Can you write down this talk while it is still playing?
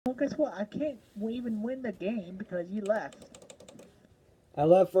guess what? I can't even win the game because you left. I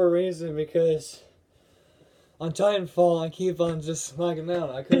left for a reason because on Titanfall I keep on just lagging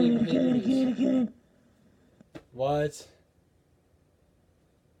out. I couldn't even hit enemies. What?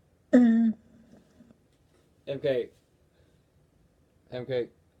 MK. MK.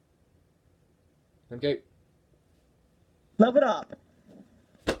 MK. Level it up.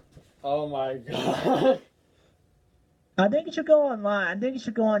 Oh my god. I think you should go online. I think you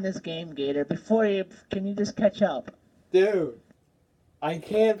should go on this game, Gator, before you... Can you just catch up? Dude. I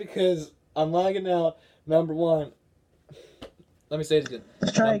can't because I'm lagging out. Number one. Let me say this again.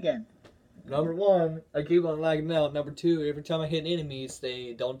 Let's try again. Number one, I keep on lagging out. Number two, every time I hit enemies,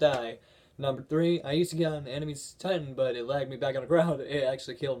 they don't die. Number three, I used to get on the enemy's Titan, but it lagged me back on the ground. It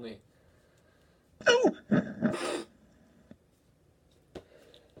actually killed me. Oh!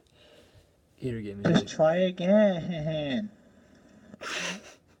 Just try again.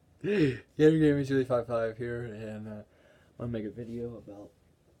 Gator Game is really 5-5 here, and I want to make a video about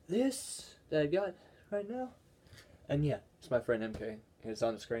this that I got right now. And yeah, it's my friend MK. It's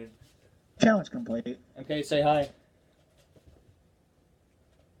on the screen. Challenge complete. MK, say hi.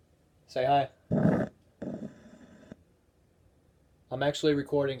 Say hi. I'm actually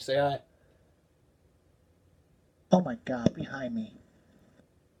recording. Say hi. Oh my god, behind me.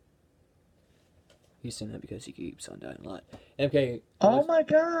 He's saying that because he keeps on dying a lot. MK. Oh my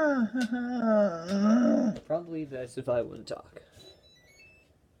god. Probably best if I wouldn't talk.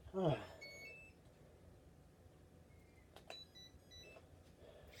 Here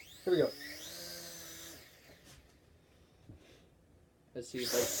we go. Let's see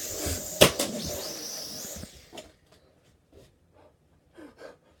if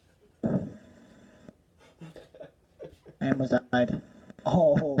I almost died.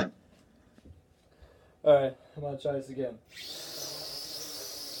 Oh. Alright, I'm gonna try this again.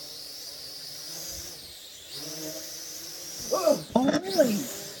 Oh, really?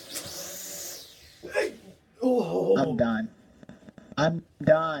 Oh. I'm done. I'm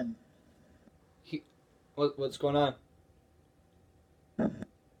done. What's going on?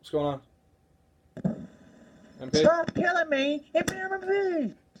 What's going on? Okay. Stop killing me! If you're my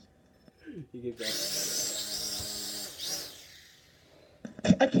food! You get that.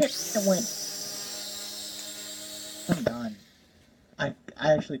 I can't win. I'm done. I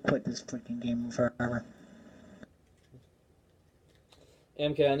actually quit this freaking game forever.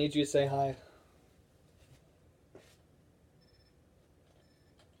 MK, I need you to say hi.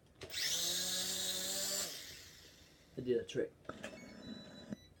 I did a trick.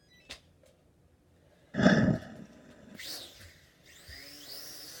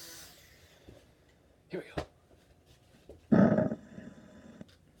 Here we go.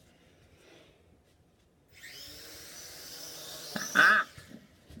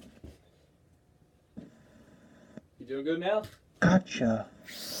 You doing good now? Gotcha.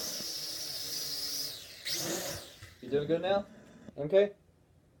 You doing good now? MK?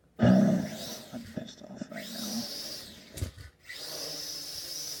 I'm pissed off right now.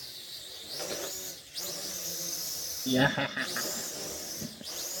 Yeah.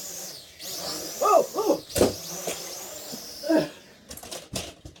 Oh! Oh!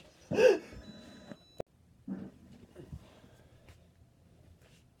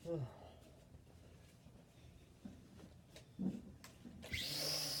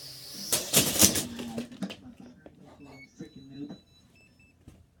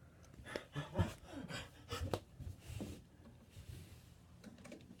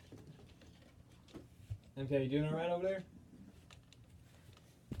 MK, you doing alright over there?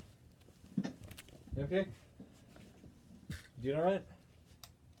 You okay? You doing alright?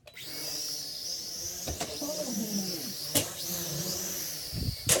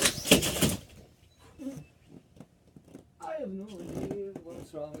 I have no idea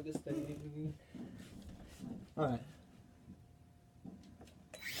what's wrong with this thing. Alright.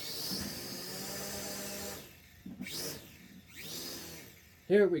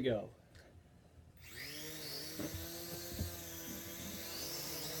 Here we go.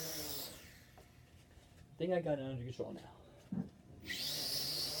 I think I got it under control now.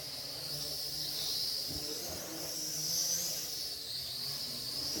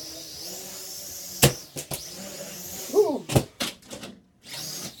 Woo!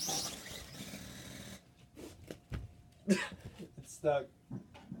 It's stuck.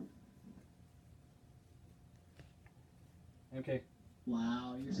 Okay.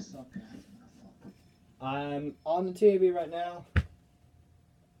 Wow, you're so bad. I'm on the TV right now.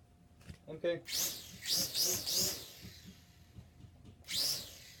 Okay.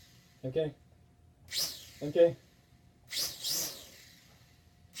 Okay. Okay.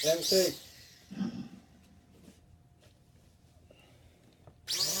 MC. How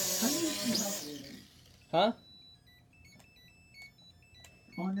do you keep up with it Huh?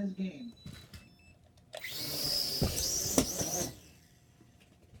 on this game?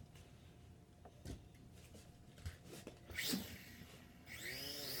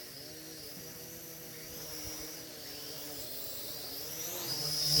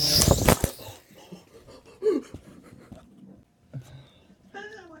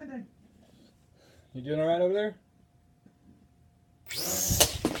 You doing alright over there?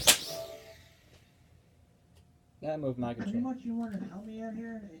 That moved my Pretty control. much you want to help me out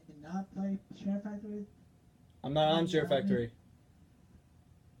here and not play Share Factory? I'm not on Share Factory.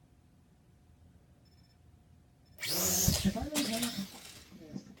 If I really want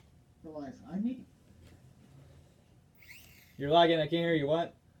this for life, I need. You're lagging, I can't hear you.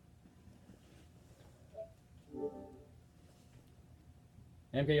 What?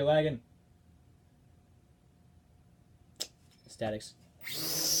 MK, you're lagging. Statics.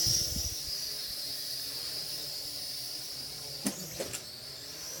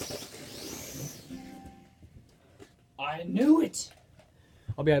 I knew it!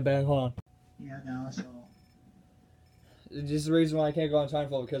 I'll be right back, hold on. Yeah, no, so. This is the reason why I can't go on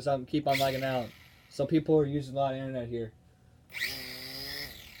Timeflow, because I keep on lagging out. Some people are using a lot of internet here.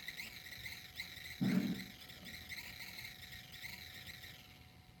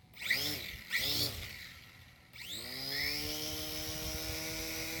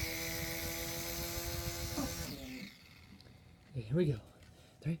 Okay, here we go.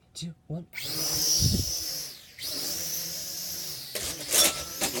 3, 2, 1.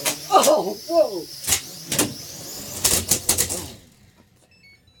 Oh, whoa!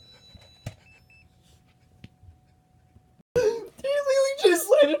 He literally just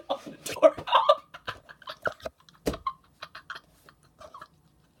landed on the door.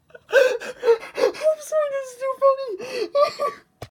 I'm sorry, this is too funny.